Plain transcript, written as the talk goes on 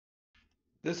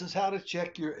This is how to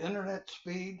check your internet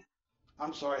speed.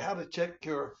 I'm sorry, how to check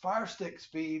your Fire Stick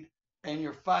speed and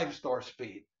your 5-star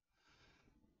speed.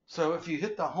 So if you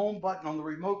hit the home button on the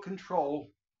remote control,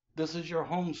 this is your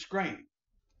home screen.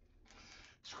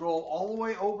 Scroll all the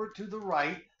way over to the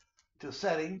right to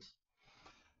settings,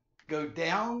 go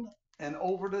down and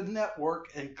over to network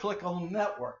and click on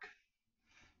network.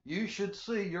 You should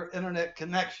see your internet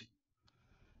connection.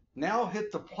 Now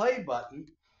hit the play button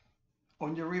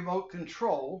on your remote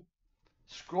control,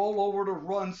 scroll over to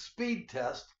run speed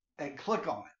test and click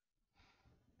on it.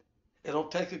 It'll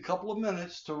take a couple of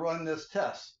minutes to run this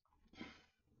test.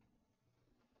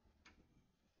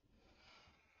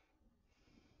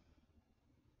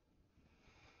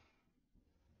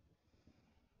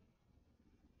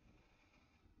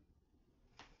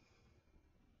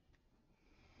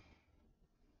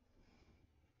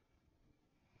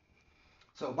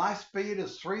 So my speed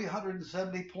is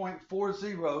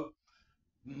 370.40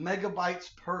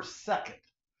 megabytes per second.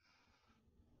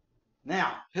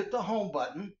 Now hit the home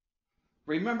button.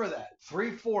 Remember that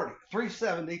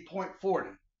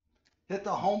 370.40. Hit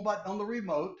the home button on the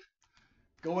remote.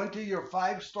 Go into your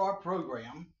 5-star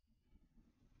program.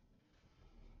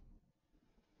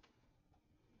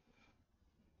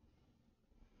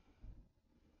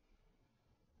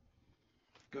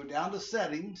 Go down to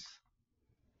settings.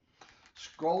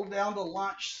 Scroll down to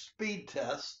launch speed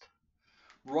test.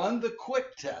 Run the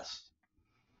quick test.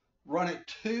 Run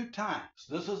it 2 times.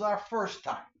 This is our first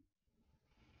time.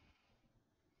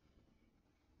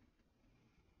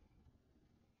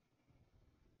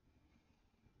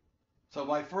 So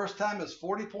my first time is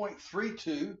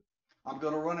 40.32. I'm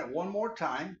going to run it one more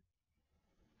time.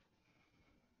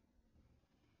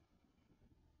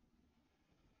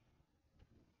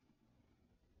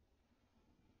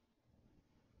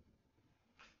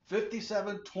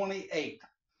 $57.28.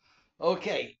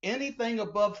 Okay, anything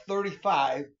above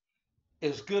 35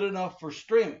 is good enough for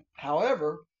streaming.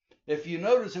 However, if you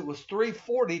notice, it was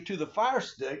 340 to the Fire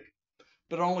Stick,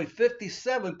 but only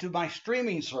 57 to my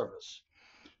streaming service.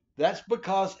 That's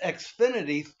because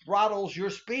Xfinity throttles your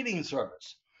speeding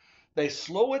service. They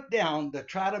slow it down to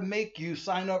try to make you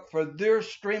sign up for their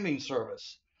streaming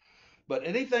service. But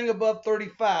anything above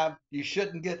 35, you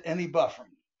shouldn't get any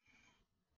buffering.